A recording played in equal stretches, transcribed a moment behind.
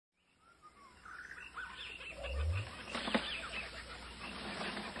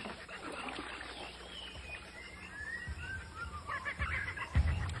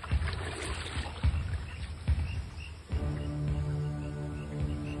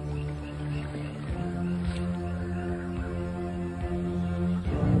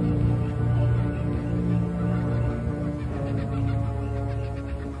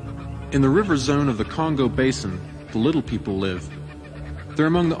In the river zone of the Congo Basin, the little people live. They're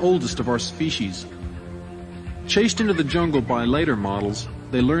among the oldest of our species. Chased into the jungle by later models,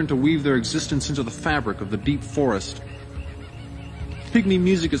 they learn to weave their existence into the fabric of the deep forest. Pygmy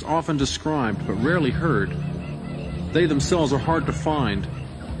music is often described, but rarely heard. They themselves are hard to find.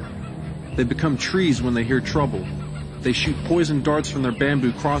 They become trees when they hear trouble. They shoot poison darts from their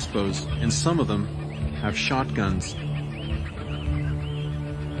bamboo crossbows, and some of them have shotguns.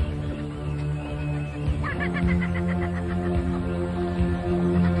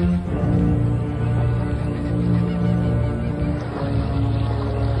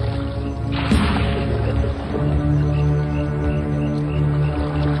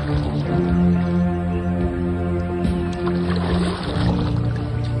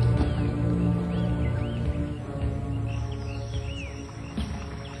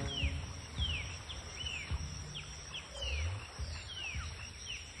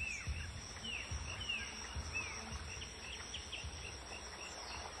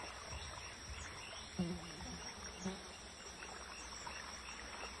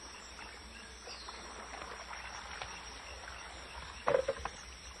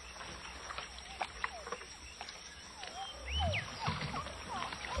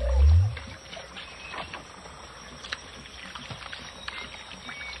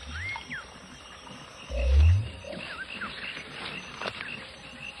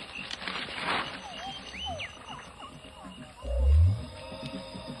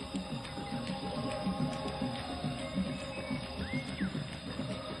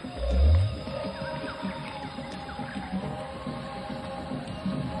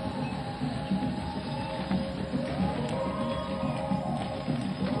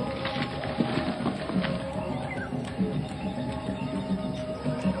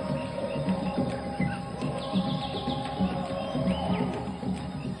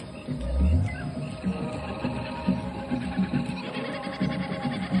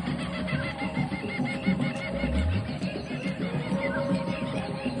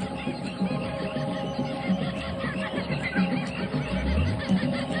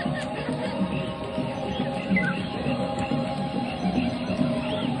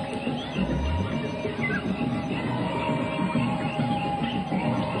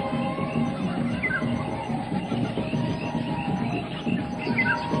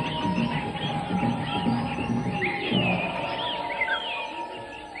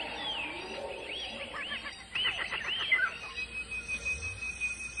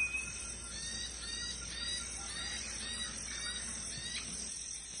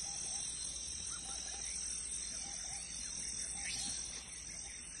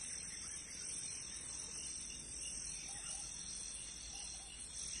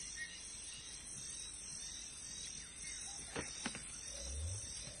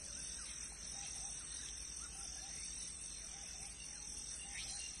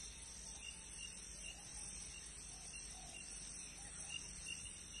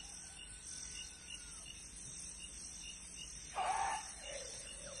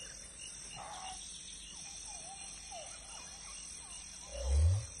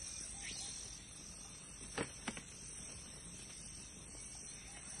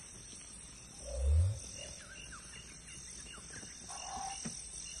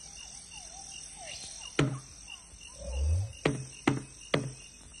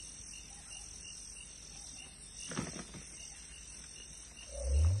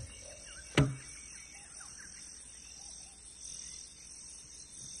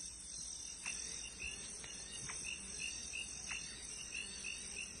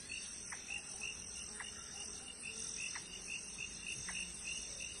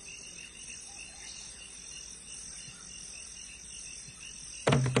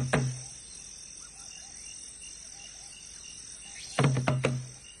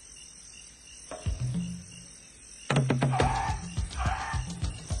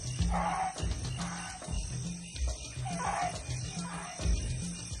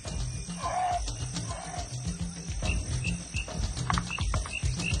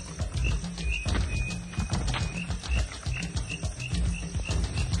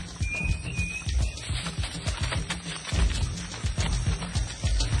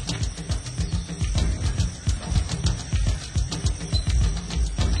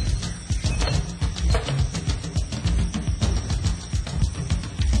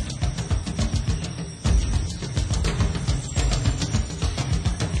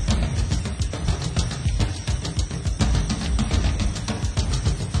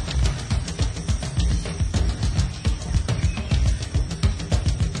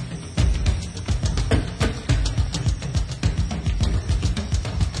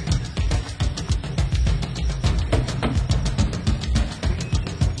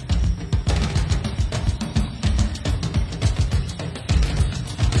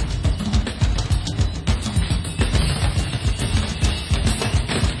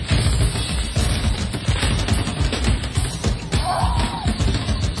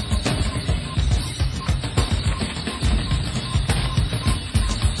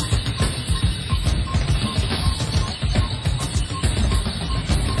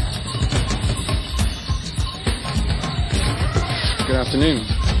 afternoon,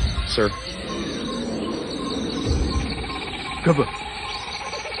 sir. Cover.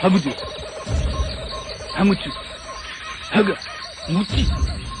 Habuji. Hamuchi. Haga.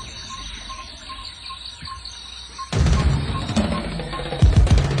 Muchi.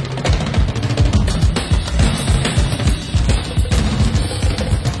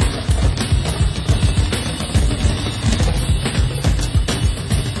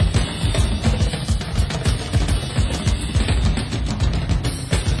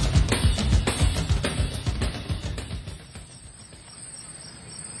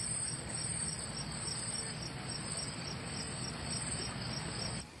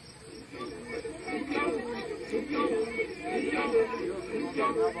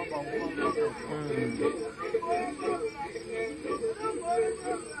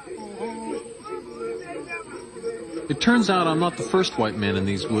 It turns out I'm not the first white man in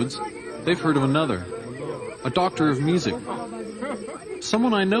these woods. They've heard of another. A doctor of music.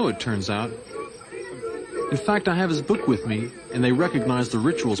 Someone I know, it turns out. In fact, I have his book with me, and they recognize the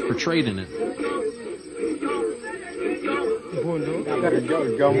rituals portrayed in it.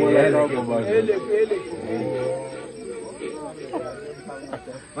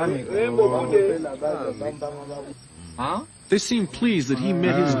 They seem pleased that he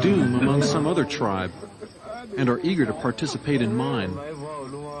met his doom among some other tribe, and are eager to participate in mine.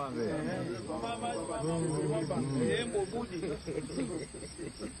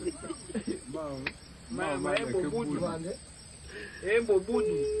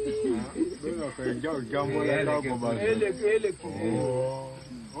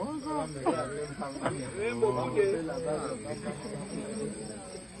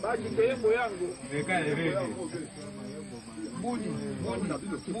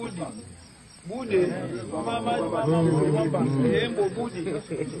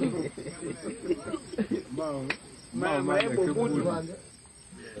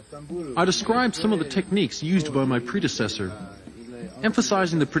 I described some of the techniques used by my predecessor,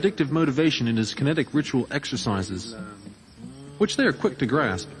 emphasizing the predictive motivation in his kinetic ritual exercises, which they are quick to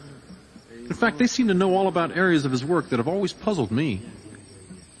grasp. In fact, they seem to know all about areas of his work that have always puzzled me.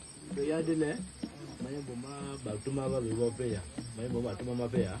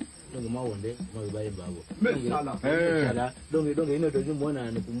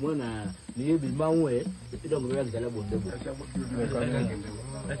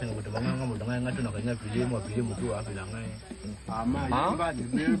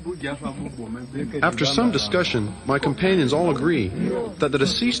 After some discussion, my companions all agree that the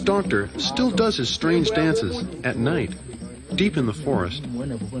deceased doctor still does his strange dances at night, deep in the forest.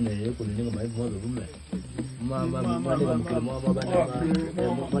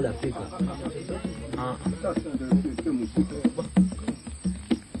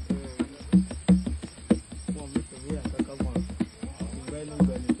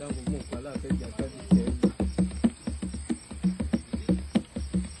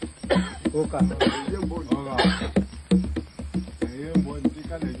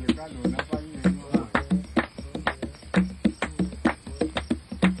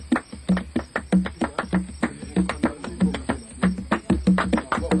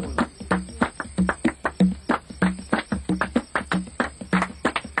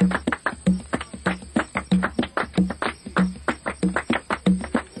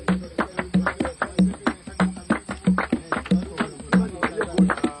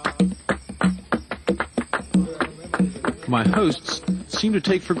 My hosts seem to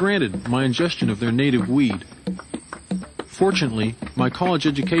take for granted my ingestion of their native weed. Fortunately, my college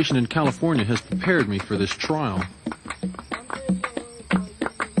education in California has prepared me for this trial.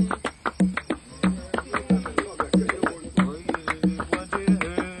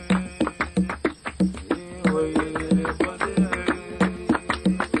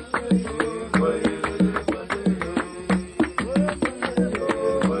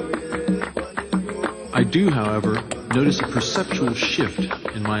 I do, however, notice a perceptual shift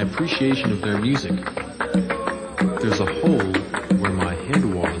in my appreciation of their music. There's a hole where my head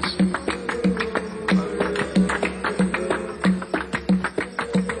was.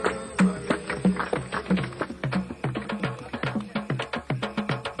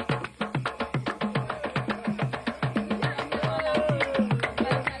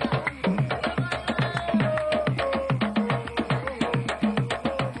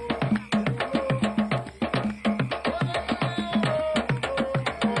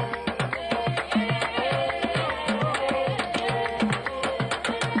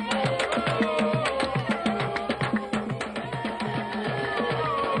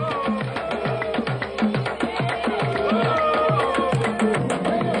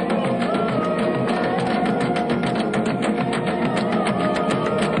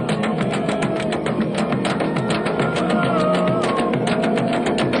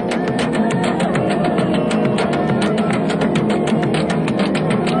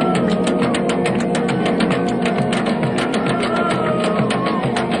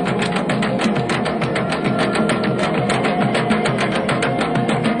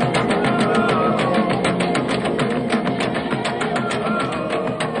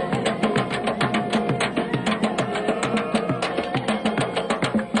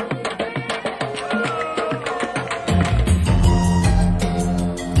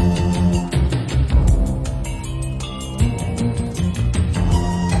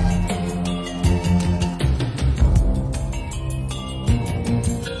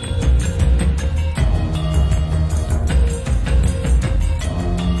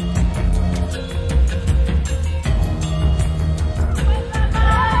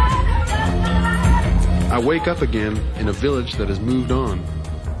 wake up again in a village that has moved on.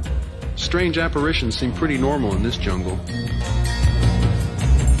 Strange apparitions seem pretty normal in this jungle.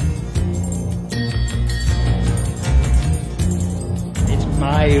 It's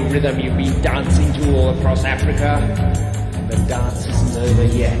my rhythm you've been dancing to all across Africa. The dance isn't over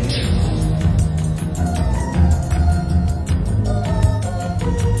yet.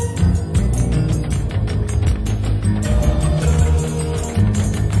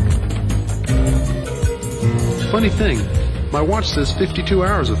 Funny thing, my watch says 52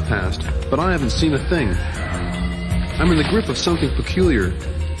 hours have passed, but I haven't seen a thing. I'm in the grip of something peculiar.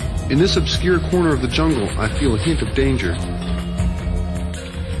 In this obscure corner of the jungle, I feel a hint of danger.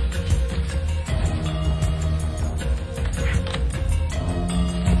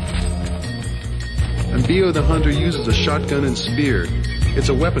 Mbio the hunter uses a shotgun and spear. It's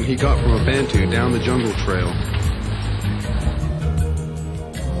a weapon he got from a Bantu down the jungle trail.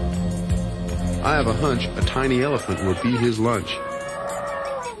 I have a hunch a tiny elephant will be his lunch.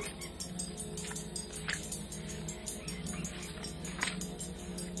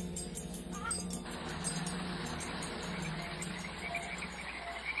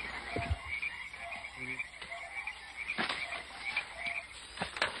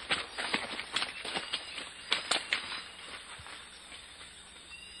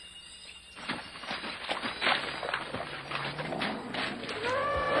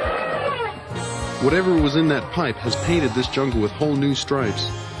 Whatever was in that pipe has painted this jungle with whole new stripes.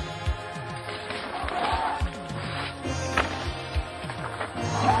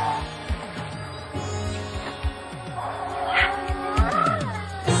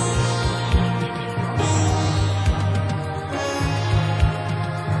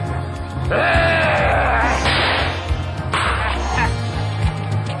 Hey!